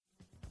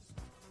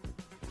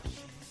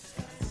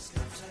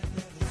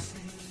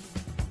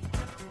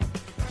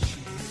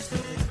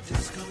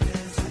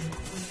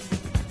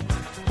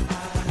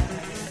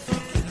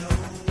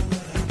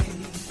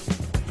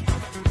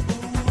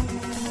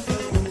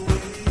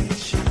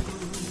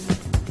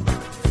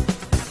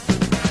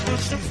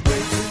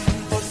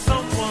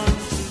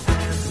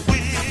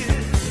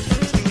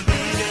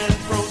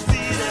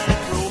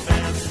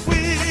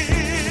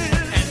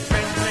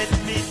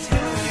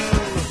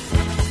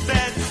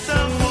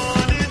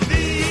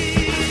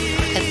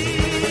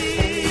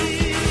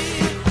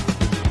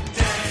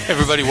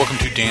Everybody, welcome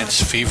to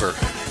Dance Fever,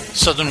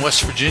 Southern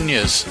West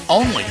Virginia's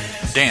only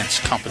dance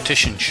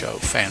competition show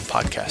fan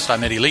podcast.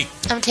 I'm Eddie Lee.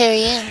 I'm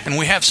Terry Ann. And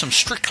we have some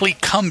Strictly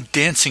Come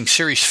Dancing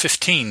Series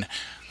 15,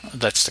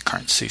 that's the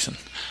current season,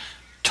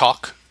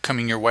 talk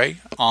coming your way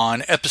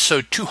on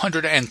episode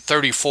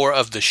 234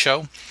 of the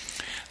show.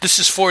 This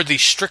is for the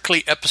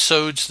Strictly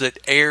episodes that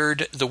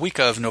aired the week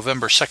of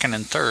November 2nd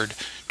and 3rd,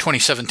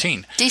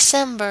 2017.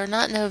 December,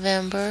 not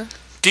November.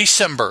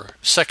 December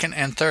 2nd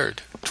and 3rd,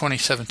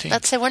 2017.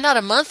 Let's say we're not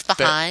a month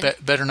behind.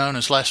 Better known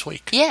as last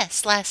week.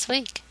 Yes, last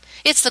week.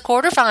 It's the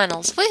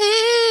quarterfinals.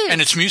 Woohoo!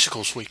 And it's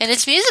musicals week.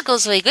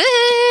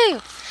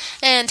 Woohoo!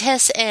 And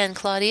Tess and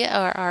Claudia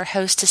are our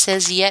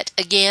hostesses yet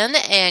again.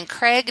 And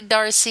Craig,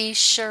 Darcy,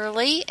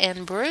 Shirley,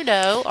 and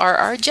Bruno are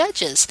our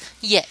judges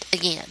yet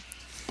again.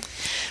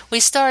 We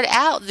start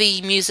out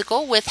the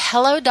musical with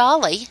Hello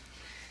Dolly,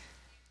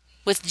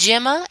 with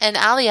Gemma and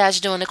Alliage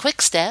doing a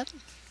quick step.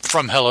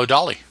 From Hello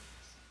Dolly.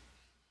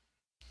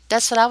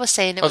 That's what I was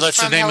saying. It was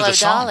that's from the name Hello of the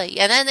song. Dolly.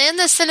 And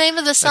that's the name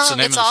of the song.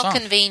 It's all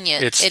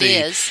convenient. It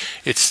is.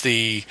 It's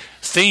the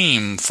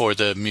theme for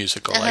the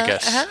musical, I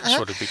guess, is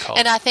what it'd be called.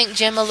 And I think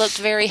Gemma looked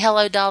very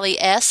Hello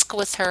Dolly-esque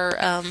with her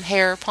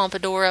hair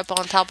pompadour up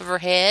on top of her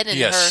head and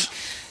her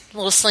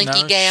little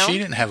slinky gown. She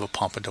didn't have a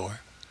pompadour.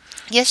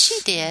 Yes, she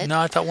did. No,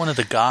 I thought one of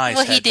the guys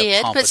had the pompadour.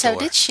 Well, he did, but so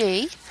did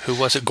she. Who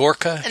was it,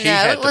 Gorka?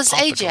 No, it was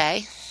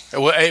AJ.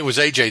 It was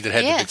AJ that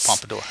had the big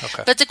pompadour.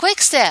 Okay. But the quick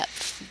step,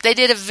 they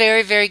did a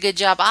very, very good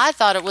job. I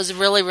thought it was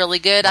really, really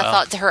good. I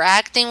thought her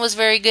acting was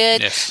very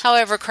good. Yes.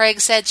 However,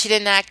 Craig said she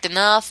didn't act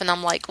enough, and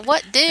I'm like,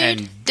 what,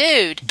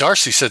 dude?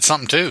 Darcy said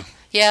something too.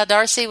 Yeah,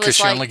 Darcy was like... Because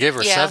she only gave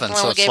her 7.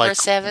 So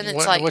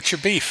it's like, what's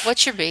your beef?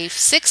 What's your beef?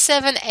 6,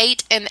 7,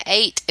 8, and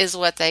 8 is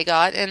what they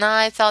got, and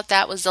I thought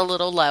that was a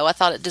little low. I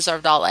thought it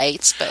deserved all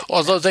 8s, but...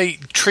 Although they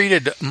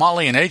treated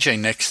Molly and AJ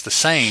next the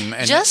same.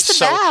 And just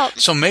about.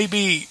 So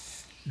maybe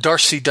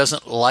Darcy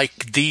doesn't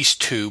like these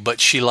two,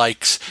 but she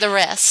likes... the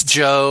rest.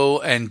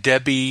 Joe and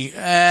Debbie,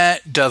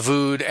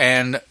 Davoud,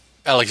 and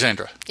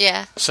Alexandra.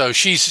 Yeah. So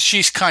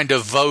she's kind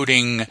of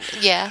voting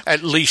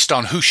at least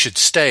on who should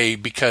stay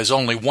because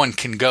only one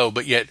can go,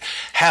 but yet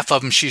half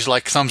of them she's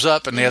like thumbs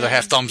up and the other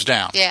half thumbs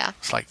down. Yeah.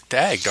 It's like,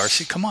 dag,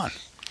 Darcy, come on.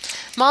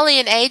 Molly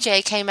and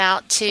AJ came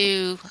out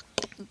to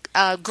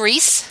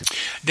Grease.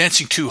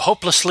 Dancing to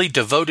Hopelessly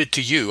Devoted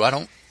to You. I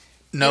don't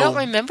know. You don't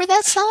remember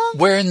that song?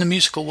 Where in the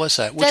musical was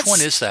that? Which one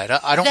is that?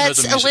 I don't know the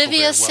musical That's Olivia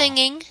very well.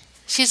 singing.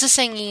 She's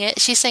singing it.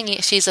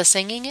 She's a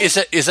singing it.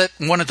 Is that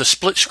one of the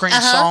split screen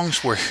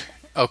songs where...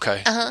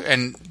 Okay.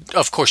 And,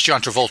 of course,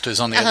 John Travolta is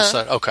on the other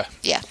side. Okay.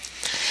 Yeah.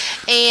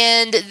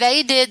 And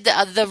they did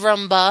the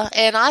rumba,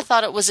 and I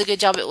thought it was a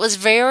good job. It was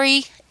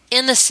very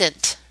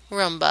innocent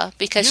rumba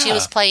because she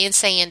was playing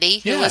Sandy,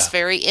 who was a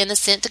very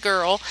innocent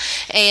girl.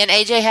 And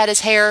AJ had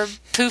his hair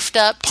poofed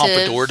up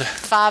to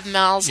 5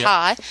 miles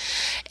high.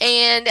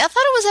 And I thought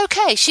it was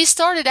okay. She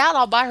started out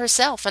all by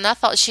herself, and I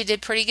thought she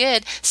did pretty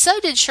good. So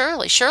did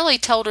Shirley. Shirley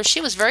told her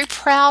she was very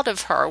proud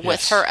of her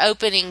with her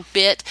opening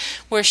bit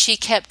where she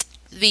kept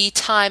the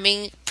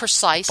timing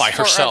precise by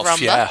for herself, a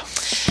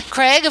rumba.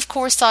 Craig, of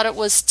course, thought it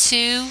was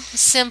too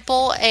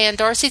simple, and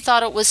Darcy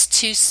thought it was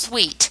too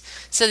sweet.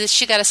 So that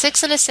she got a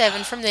 6 and a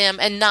 7 from them,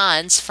 and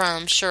 9s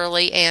from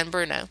Shirley and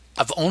Bruno.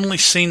 I've only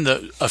seen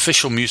the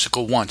official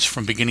musical once,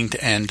 from beginning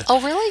to end.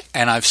 Oh, really?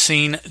 And I've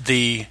seen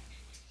the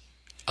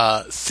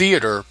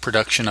theater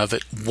production of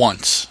it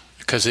once,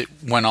 because it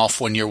went off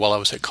one year while I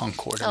was at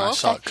Concord, and I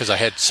saw it because I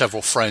had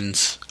several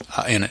friends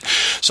in it.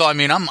 So, I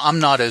mean, I'm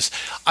not as...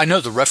 I know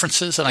the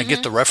references, and I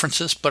get the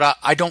references, but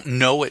I don't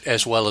know it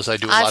as well as I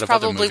do a lot of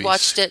other movies. I've probably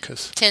watched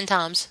it 10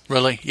 times.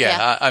 Really?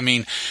 Yeah. I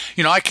mean,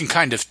 I can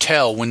kind of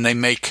tell when they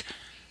make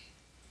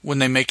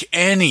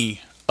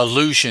any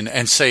allusion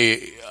and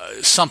say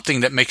something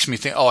that makes me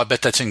think, oh, I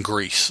bet that's in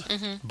Grease.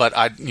 But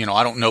I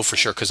don't know for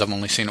sure because I've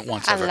only seen it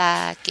once ever.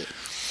 I like it.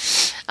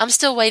 I'm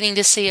still waiting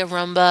to see a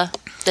rumba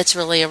that's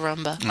really a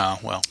rumba. Oh,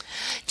 well.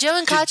 Joe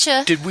and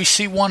Katya. Did we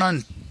see one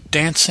on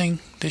dancing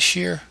this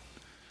year?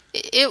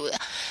 Yeah,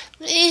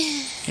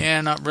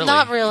 not really.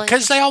 Not really.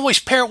 Because they always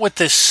pair it with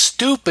this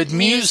stupid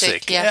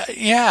music.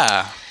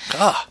 Yeah.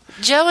 Ugh.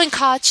 Joe and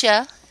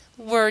Katya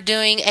were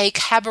doing a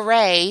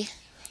cabaret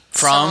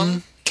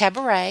from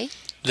Cabaret.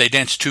 They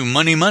danced to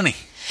Money Money.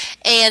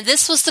 And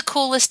this was the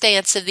coolest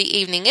dance of the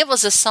evening. It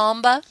was a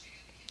samba,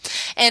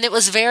 and it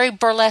was a very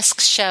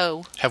burlesque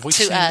show. Have we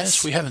seen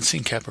this? We haven't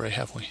seen Cabaret,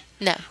 have we?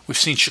 No. We've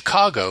seen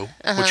Chicago,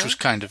 which was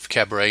kind of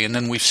cabaret, and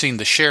then we've seen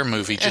the Cher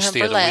movie just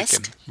the other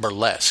weekend.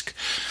 Burlesque.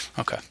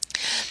 Okay.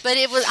 But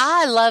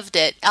I loved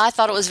it. I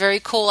thought it was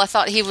very cool. I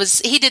thought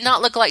he did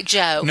not look like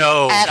Joe.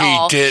 No, at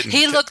all. He didn't.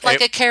 He looked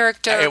like a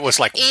character. It was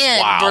like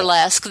in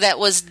Burlesque. That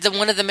was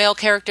one of the male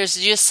characters.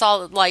 You just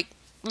saw like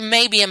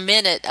maybe a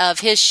minute of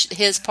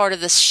his part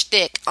of the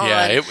shtick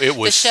on it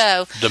was, the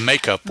show. The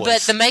makeup was.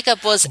 But the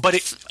makeup was. But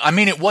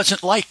it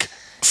wasn't like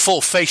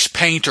full face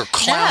paint or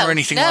clown or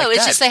anything like that. No,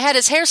 it's just they had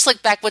his hair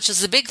slicked back, which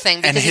is the big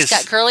thing because he's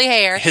got curly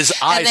hair. His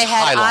eyes and they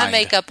had highlined. eye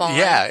makeup on.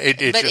 Yeah,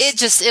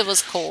 it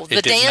was cool.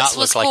 The dance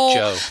was like cool.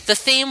 Joe. The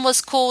theme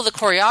was cool. The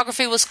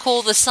choreography was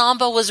cool. The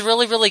samba was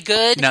really, really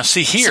good. Now,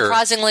 see here,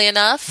 surprisingly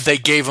enough, they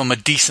gave him a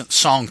decent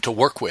song to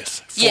work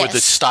with for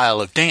the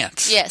style of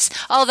dance. Yes,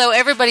 although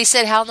everybody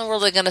said, "How in the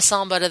world are they going to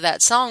samba to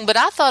that song?" But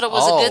I thought it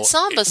was a good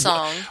samba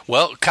song.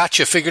 Well,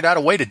 Katya figured out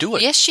a way to do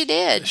it. Yes, she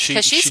did. She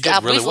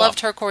did really we've loved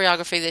her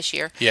choreography this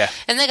year. Yeah,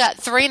 and they got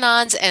 3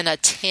 9s and a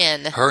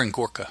 10. Her and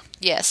Gorka.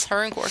 Yes,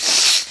 her and Gorka.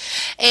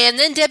 And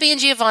then Debbie and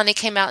Giovanni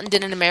came out and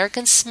did an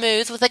American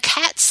Smooth with a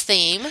Cats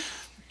theme.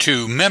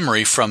 To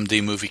memory from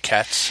the movie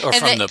Cats, or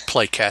from the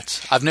play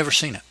Cats. I've never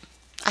seen it.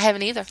 I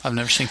haven't either. I've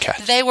never seen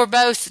Cats. They were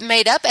both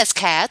made up as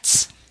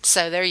cats,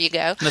 so there you go.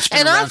 And that's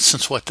been around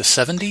since, what, the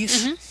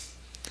 70s? Mm-hmm.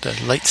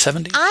 The late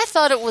 70s? I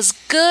thought it was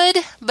good,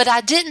 but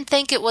I didn't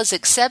think it was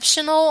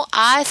exceptional.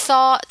 I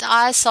thought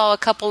I saw a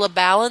couple of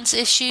balance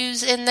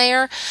issues in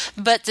there,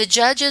 but the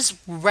judges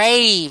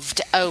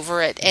raved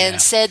over it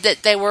and said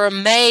that they were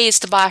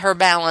amazed by her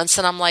balance.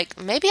 And I'm like,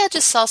 maybe I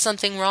just saw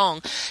something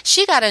wrong.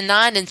 She got a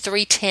 9 and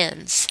 3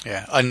 10s.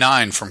 Yeah, a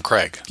 9 from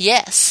Craig.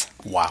 Yes.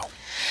 Wow.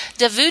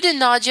 Davoud and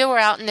Nadia were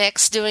out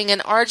next doing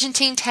an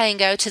Argentine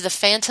tango to the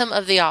Phantom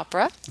of the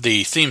Opera.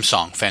 The theme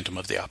song, Phantom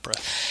of the Opera.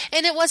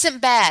 And it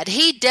wasn't bad.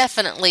 He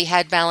definitely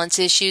had balance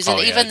issues,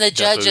 and even the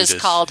judges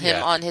called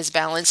him on his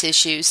balance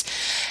issues.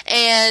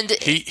 And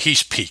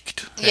he's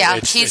peaked. Yeah,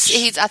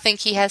 he's. I think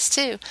he has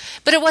too.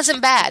 But it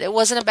wasn't bad. It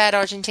wasn't a bad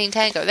Argentine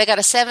tango. They got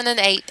a 7 and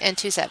 8 and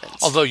 2 7s.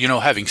 Although,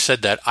 having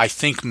said that, I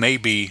think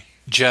maybe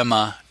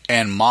Gemma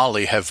and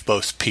Molly have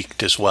both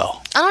peaked as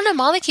well. I don't know.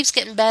 Molly keeps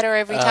getting better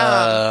every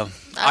time.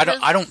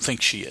 I don't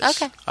think she is.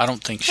 Okay. I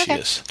don't think she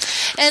is.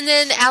 And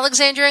then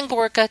Alexandra and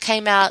Gorka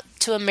came out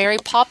to a Mary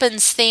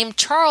Poppins themed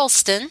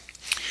Charleston,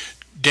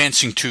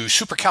 dancing to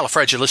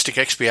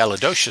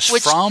Supercalifragilisticexpialidocious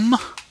from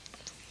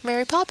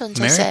Mary Poppins.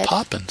 Mary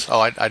Poppins. Oh,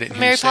 I didn't hear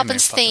Mary you say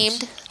Poppins Mary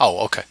Poppins themed. Oh,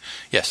 okay.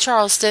 Yes.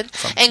 Charleston.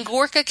 And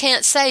Gorka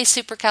can't say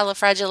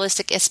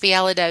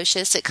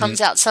Supercalifragilisticexpialidocious. It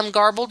comes out some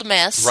garbled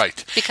mess.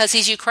 Right. Because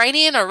he's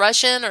Ukrainian or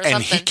Russian or something.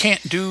 And he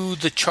can't do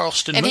the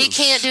Charleston moves. And he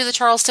can't do the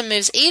Charleston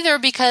moves either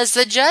because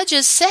the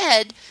judges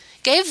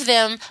gave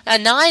them a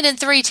 9 and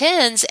 3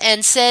 10s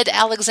and said,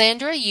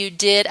 Alexandra, you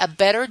did a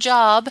better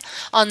job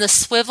on the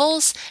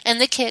swivels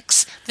and the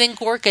kicks than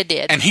Gorka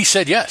did. And he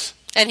said yes.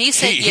 And he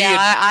said,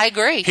 I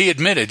agree. He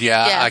admitted,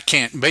 I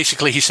can't.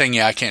 Basically, he's saying,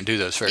 I can't do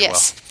those very well.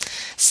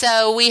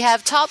 So we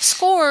have top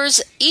scores,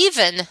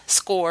 even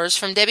scores,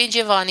 from Debbie and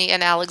Giovanni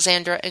and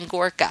Alexandra and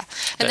Gorka.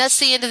 And that's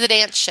the end of the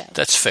dance show.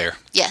 That's fair.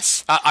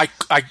 Yes. I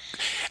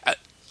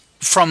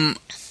from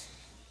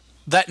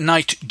that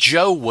night,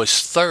 Joe was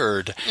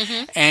third,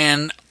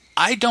 and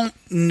I don't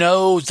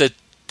know that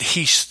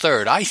he's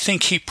third. I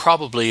think he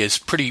probably is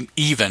pretty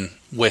even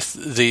with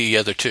the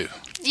other two.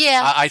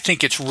 Yeah. I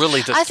think it's really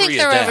the three of them. I think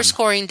they're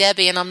overscoring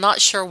Debbie, and I'm not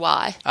sure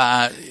why.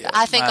 I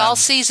think all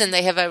season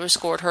they have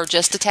overscored her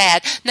just a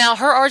tad. Now,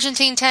 her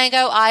Argentine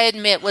tango, I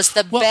admit, was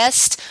the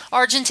best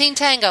Argentine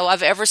tango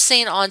I've ever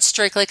seen on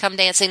Strictly Come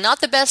Dancing.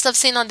 Not the best I've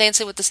seen on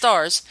Dancing with the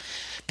Stars,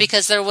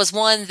 because there was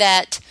one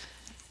that...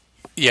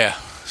 Yeah,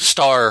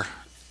 Star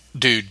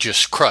dude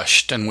just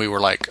crushed, and we were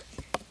like...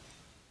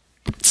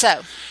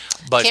 So,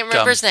 can't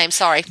remember his name,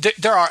 sorry.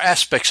 There are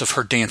aspects of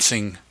her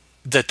dancing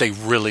that they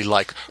really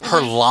like.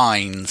 Her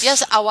lines.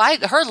 Yes,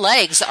 her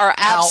legs are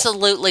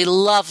absolutely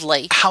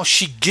lovely. How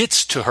she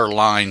gets to her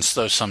lines,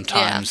 though,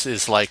 sometimes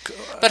is like...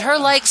 But her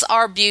legs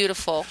are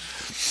beautiful.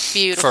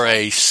 Beautiful. For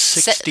a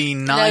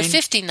 69? No,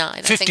 59,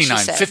 I think she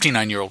said.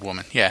 59-year-old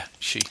woman. Yeah,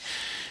 she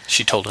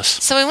told us.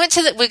 So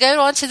we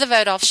go on to the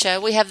Vote-Off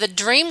show. We have the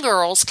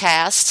Dreamgirls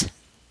cast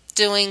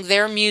doing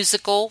their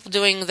musical,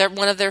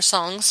 one of their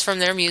songs from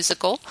their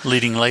musical.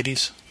 Leading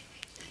Ladies?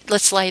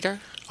 That's later.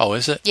 Oh,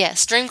 is it?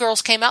 Yes,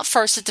 Dreamgirls came out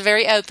first at the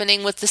very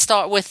opening with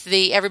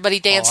the everybody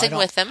dancing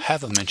with them. I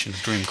haven't mentioned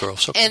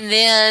Dreamgirls. Okay. And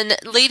then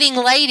Leading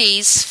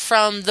Ladies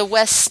from the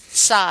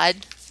West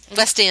End.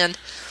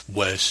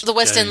 The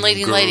West End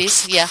Leading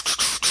Ladies, yeah.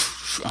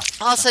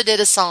 Also did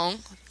a song.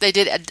 They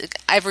did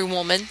Every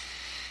Woman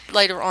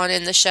later on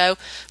in the show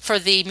for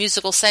the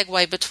musical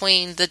segue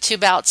between the two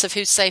bouts of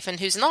who's safe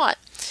and who's not.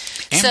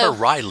 Amber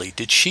Riley,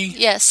 did she?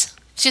 Yes.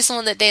 She's the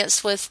one that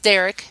danced with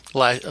Derek.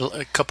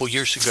 A couple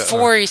years ago.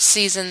 4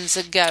 seasons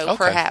ago,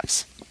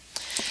 perhaps.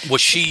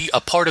 Was she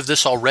a part of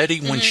this already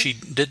when she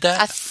did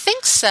that? I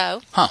think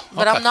so. Huh. Okay.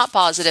 But I'm not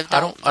positive. I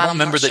don't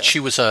remember that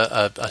she was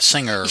a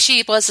singer.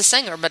 She was a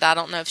singer, but I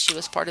don't know if she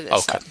was part of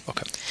this. Okay.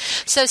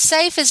 So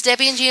Safe is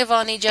Debbie and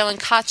Giovanni, Joe and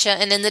Katya,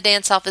 and in the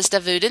dance-off is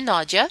Davoud and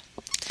Nadia.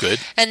 Good.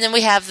 And then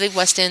we have the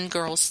West End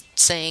girls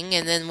sing,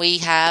 and then we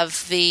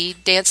have the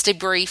dance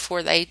debrief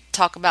where they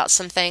talk about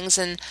some things,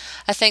 and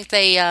I think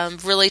they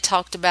really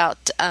talked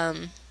about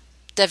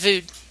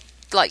Davoud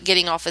like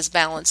getting off his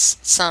balance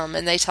some,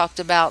 and they talked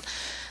about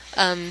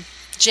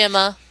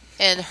Gemma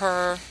and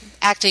her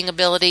acting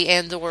ability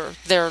and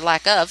their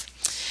lack of.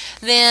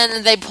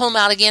 Then they pull them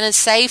out again and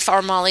safe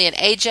are Molly and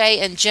AJ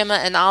and Gemma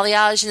and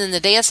Aliage. And then the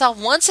dance-off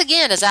once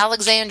again is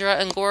Alexandra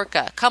and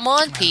Gorka. Come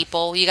on,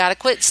 people. You got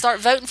to start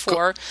voting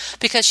for her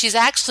because she's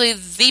actually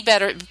the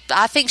better.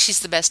 I think she's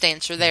the best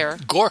dancer there.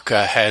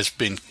 Gorka has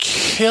been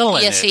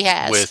killing he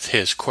has. With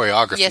his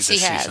choreography this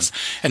season.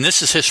 And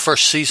this is his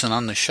first season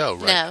on the show,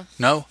 right?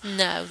 No,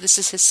 this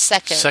is his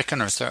second.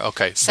 Second or third?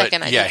 Okay.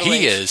 Second, but, I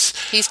believe. He is.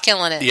 He's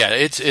killing it. Yeah,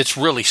 it's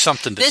really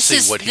something to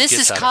see what he gets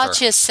out of her.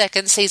 This is Katya's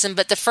second season,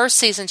 but the first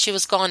season she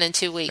was gone in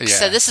 2 weeks.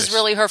 So this is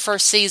really her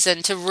first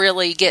season to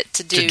really get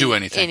to do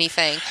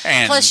anything.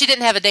 And plus, she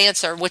didn't have a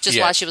dancer, which is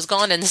why she was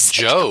gone in this.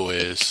 Joe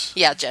is.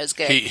 Yeah, Joe's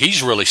good.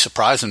 He's really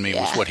surprising me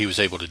with what he was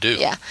able to do.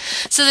 Yeah.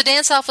 So the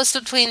dance-off was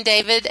between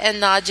David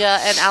and Nadja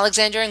and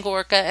Alexandra and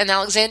Gorka, and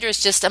Alexandra is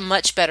just a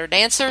much better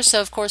dancer. So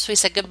of course we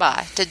said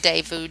goodbye to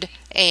David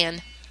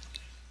and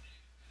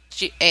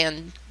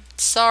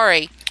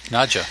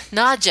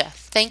Nadja.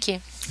 Thank you.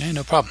 Yeah,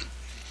 no problem.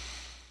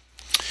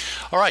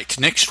 All right,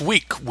 next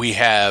week we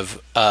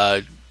have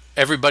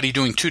everybody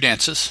doing 2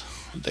 dances.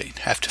 They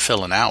have to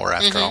fill an hour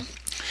after all.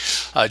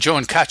 Joe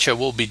and Katya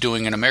will be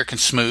doing an American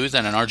Smooth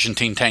and an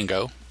Argentine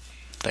Tango.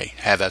 They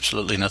have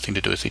absolutely nothing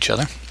to do with each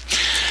other.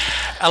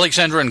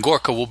 Alexandra and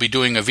Gorka will be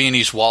doing a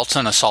Viennese Waltz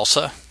and a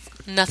Salsa.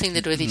 Nothing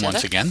to do with each other.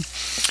 Once again.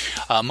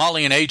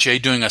 Molly and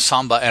AJ doing a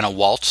Samba and a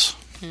Waltz.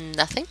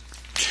 Nothing.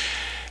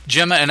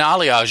 Gemma and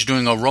Aliage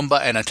doing a Rumba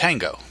and a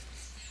Tango.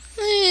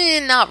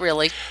 Not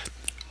really.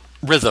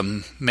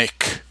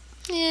 Rhythmic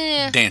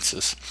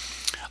dances.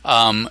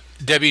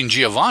 Debbie and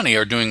Giovanni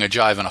are doing a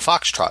Jive and a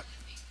Foxtrot.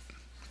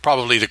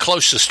 Probably the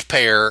closest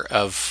pair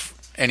of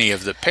any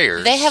of the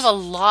pairs. They have a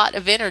lot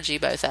of energy,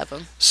 both of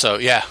them. So,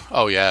 yeah.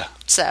 Oh, yeah.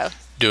 So.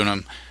 Doing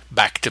them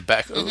back to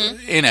back.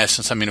 In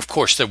essence, I mean, of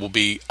course, there will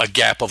be a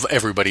gap of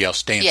everybody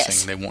else dancing.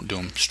 Yes. They won't do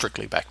them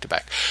strictly back to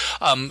back.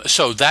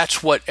 So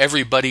that's what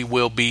everybody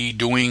will be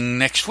doing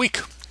next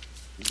week.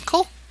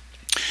 Cool.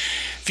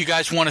 If you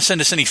guys want to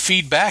send us any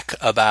feedback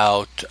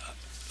about,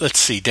 let's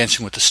see,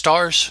 Dancing with the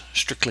Stars,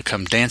 Strictly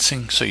Come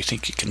Dancing, So You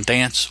Think You Can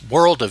Dance,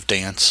 World of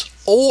Dance,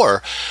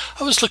 or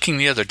I was looking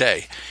the other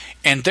day,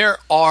 and there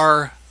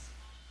are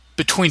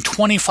between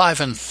 25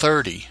 and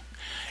 30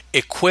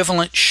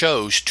 equivalent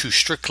shows to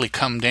Strictly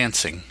Come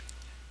Dancing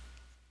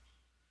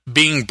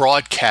being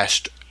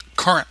broadcast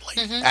currently,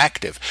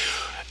 active,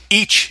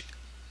 each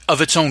of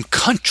its own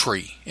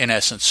country, in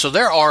essence. So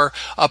there are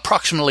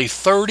approximately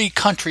 30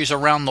 countries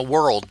around the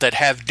world that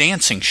have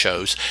dancing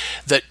shows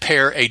that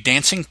pair a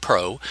dancing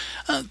pro,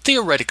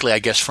 theoretically, I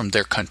guess, from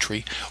their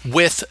country,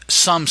 with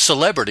some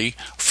celebrity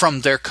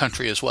from their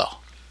country as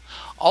well.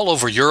 All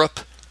over Europe,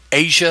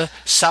 Asia,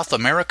 South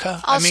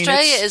America.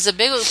 Australia is a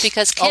big one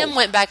because Kim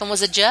went back and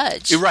was a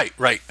judge.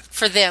 Right.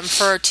 For them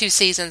for 2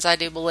 seasons, I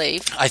do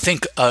believe. I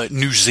think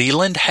New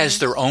Zealand has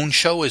their own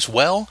show as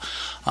well.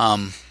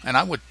 And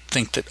I would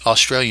think that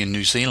Australia and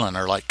New Zealand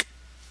are like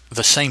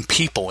the same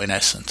people in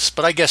essence.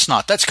 But I guess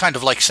not. That's kind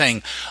of like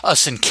saying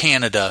us in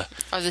Canada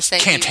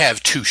can't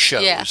have 2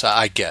 shows,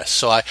 I guess.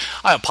 So I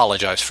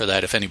apologize for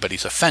that if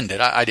anybody's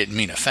offended. I didn't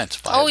mean offense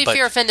by it. If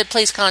you're offended,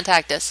 please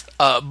contact us.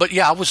 But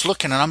yeah, I was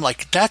looking and I'm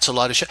like, that's a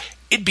lot of shows.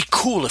 It'd be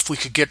cool if we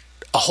could get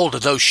a hold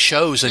of those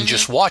shows and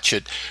just watch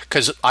it,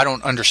 because I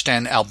don't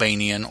understand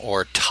Albanian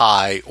or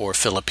Thai or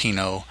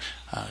Filipino,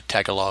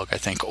 Tagalog, I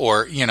think,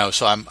 or,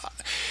 so I'm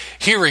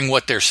hearing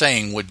what they're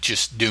saying would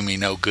just do me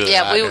no good.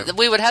 Yeah,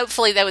 we would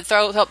hopefully they would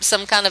throw up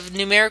some kind of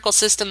numerical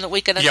system that we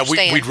could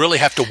understand. Yeah, we'd really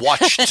have to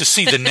watch to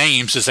see the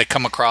names as they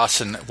come across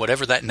and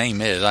whatever that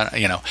name is,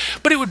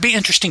 But it would be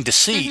interesting to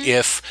see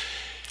if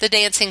the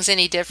dancing's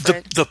any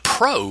different. The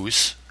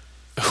pros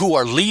who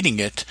are leading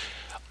it,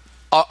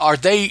 are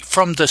they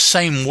from the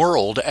same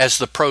world as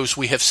the pros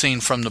we have seen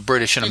from the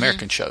British and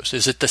American shows?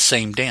 Is it the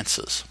same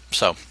dances?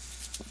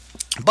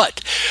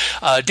 But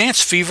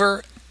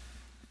dancefever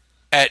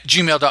at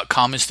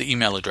gmail.com is the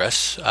email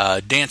address.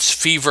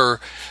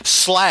 Dancefever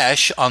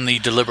 / on the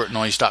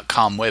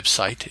deliberatenoise.com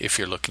website if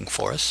you're looking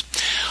for us.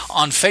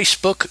 On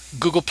Facebook,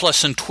 Google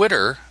Plus, and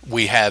Twitter,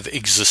 we have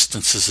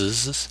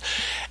existences.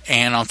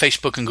 And on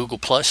Facebook and Google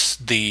Plus,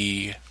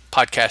 the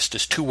podcast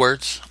is 2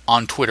 words.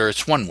 On Twitter,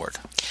 it's 1 word.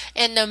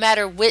 And no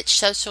matter which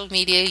social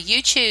media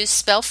you choose,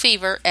 spell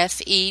fever,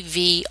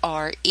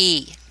 Fevre.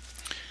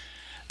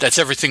 That's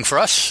everything for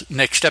us.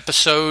 Next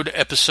episode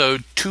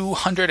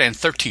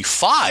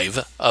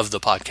 235 of the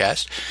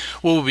podcast,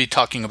 we'll be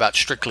talking about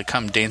Strictly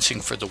Come Dancing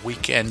for the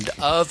weekend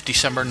of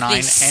December 9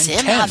 and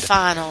 10.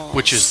 Semifinals.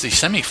 Which is the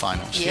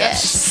semifinals.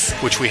 Yes.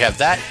 Which we have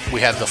that.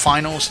 We have the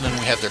finals, and then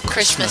we have their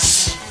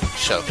Christmas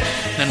show.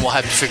 Then we'll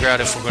have to figure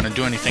out if we're going to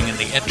do anything in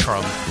the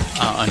interim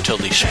until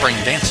the spring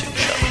dancing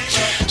show.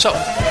 So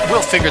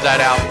we'll figure that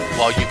out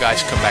while you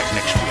guys come back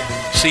next week.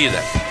 See you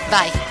then.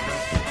 Bye.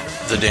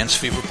 The Dance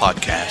Fever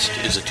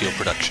podcast is a Teal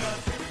production,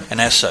 and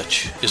as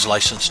such is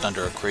licensed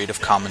under a Creative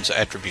Commons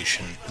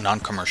Attribution,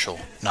 Non-Commercial,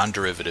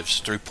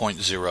 Non-Derivatives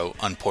 3.0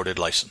 Unported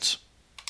license.